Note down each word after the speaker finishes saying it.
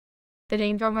The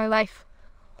Danger of My Life,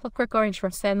 Clockwork Orange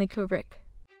from Stanley Kubrick.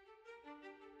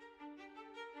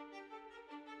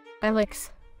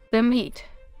 Alex, the meat,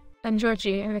 and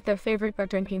Georgie are at their favorite bar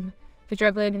drinking the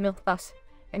drug-laden milk glass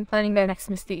and planning their next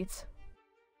misdeeds.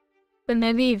 When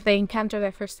they leave, they encounter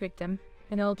their first victim,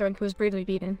 an old drunk who was brutally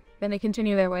beaten. Then they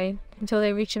continue their way until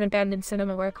they reach an abandoned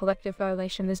cinema where a collective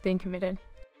violation is being committed.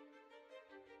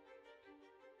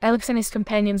 Alex and his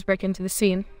companions break into the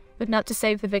scene, but not to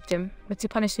save the victim, but to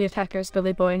punish the attackers,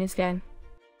 Billy Boy and his gang.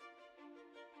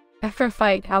 After a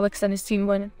fight, Alex and his team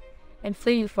win and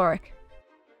flee euphoric.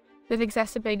 With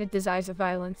exacerbated desires of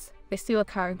violence, they steal a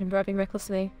car and driving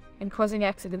recklessly and causing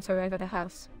accidents arrive at a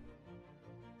house.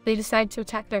 They decide to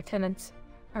attack their tenants,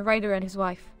 a writer and his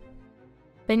wife.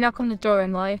 They knock on the door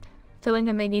and lie, telling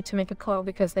them they need to make a call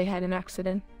because they had an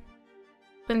accident.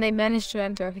 When they manage to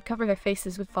enter, they cover their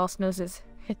faces with false noses,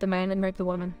 hit the man and rape the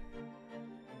woman.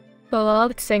 While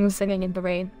Alex sings Singing in the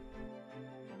Rain.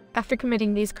 After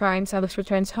committing these crimes, Alex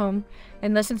returns home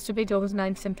and listens to Beethoven's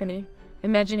Ninth Symphony,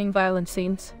 imagining violent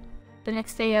scenes. The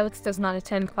next day, Alex does not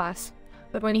attend class,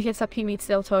 but when he gets up he meets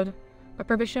Deltoad, a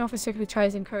probation officer who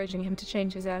tries encouraging him to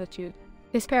change his attitude.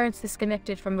 His parents,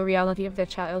 disconnected from the reality of their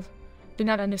child, do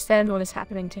not understand what is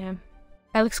happening to him.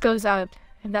 Alex goes out,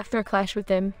 and after a clash with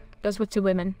them, goes with two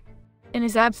women. In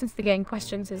his absence, the gang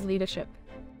questions his leadership,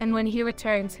 and when he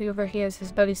returns, he overhears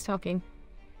his buddies talking,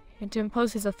 and to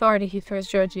impose his authority, he throws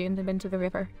Georgie and them into the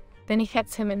river. Then he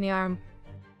hits him in the arm.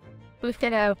 Both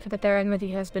get out, but their enmity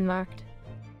has been marked.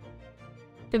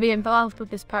 To be involved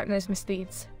with his partner's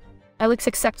misdeeds, Alex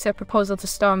accepts their proposal to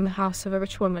storm the house of a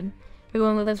rich woman who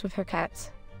only lives with her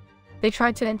cats. They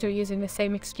try to enter using the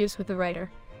same excuse with the writer,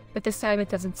 but this time it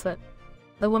doesn't slip.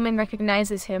 The woman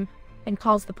recognizes him and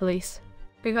calls the police.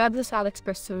 Regardless, Alex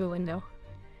bursts through the window,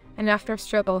 and after a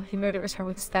struggle, he murders her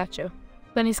with a statue.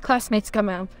 When his classmates come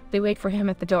out, they wait for him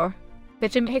at the door. The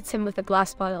gym hits him with a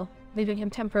glass bottle, leaving him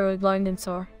temporarily blind and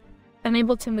sore.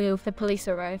 Unable to move, the police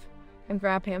arrive and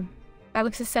grab him.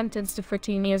 Alex is sentenced to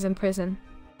 14 years in prison.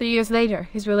 3 years later,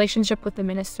 his relationship with the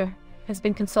minister has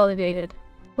been consolidated.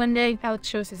 One day, Alex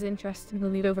shows his interest in the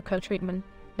Ludovico treatment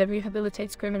that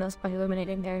rehabilitates criminals by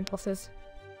eliminating their impulses.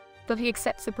 But he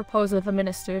accepts the proposal of the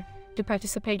minister to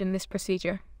participate in this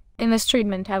procedure. In this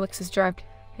treatment, Alex is drugged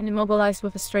and immobilized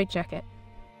with a straitjacket.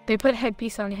 They put a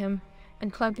headpiece on him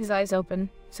and clamp his eyes open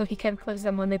so he can't close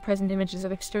them when they present images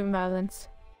of extreme violence.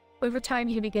 Over time,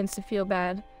 he begins to feel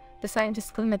bad. The scientists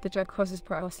claim that the drug causes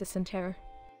paralysis and terror,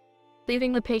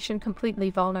 leaving the patient completely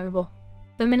vulnerable.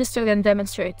 The minister then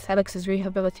demonstrates Alex's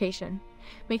rehabilitation,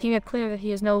 making it clear that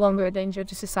he is no longer a danger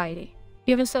to society.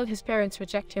 Even so, his parents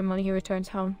reject him when he returns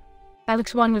home.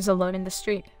 Alex wanders alone in the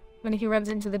street when he runs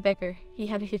into the beggar he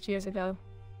had hit years ago.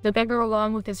 The beggar,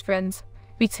 along with his friends,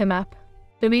 beats him up.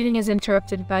 The meeting is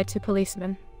interrupted by two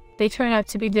policemen. They turn out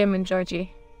to be Jim and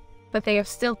Georgie, but they are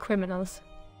still criminals.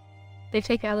 They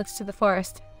take Alex to the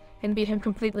forest and beat him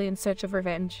completely in search of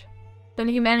revenge. When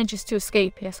he manages to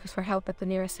escape, he asks for help at the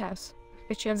nearest house,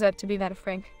 which turns out to be that of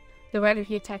Frank, the writer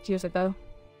he attacked years ago.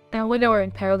 Now, widower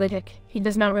and paralytic, he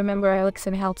does not remember Alex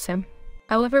and helps him.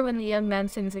 However, when the young man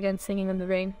sings again Singing in the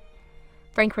Rain,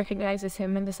 Frank recognizes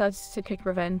him and decides to take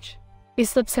revenge. He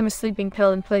slips him a sleeping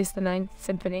pill and plays the Ninth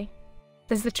Symphony.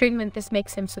 As the treatment, this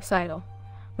makes him suicidal.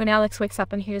 When Alex wakes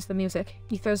up and hears the music,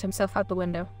 he throws himself out the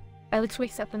window. Alex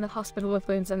wakes up in the hospital with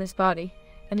wounds on his body,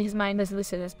 and his mind is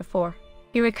lucid as before.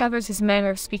 He recovers his manner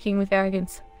of speaking with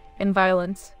arrogance and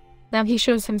violence. Now he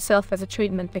shows himself as a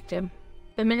treatment victim.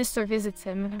 The minister visits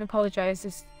him and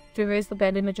apologizes to erase the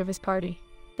bad image of his party.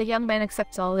 The young man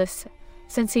accepts all this,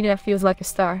 since he now feels like a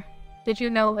star. Did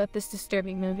you know about this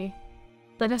disturbing movie?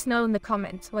 Let us know in the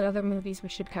comments what other movies we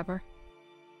should cover.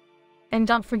 And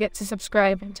don't forget to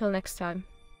subscribe until next time.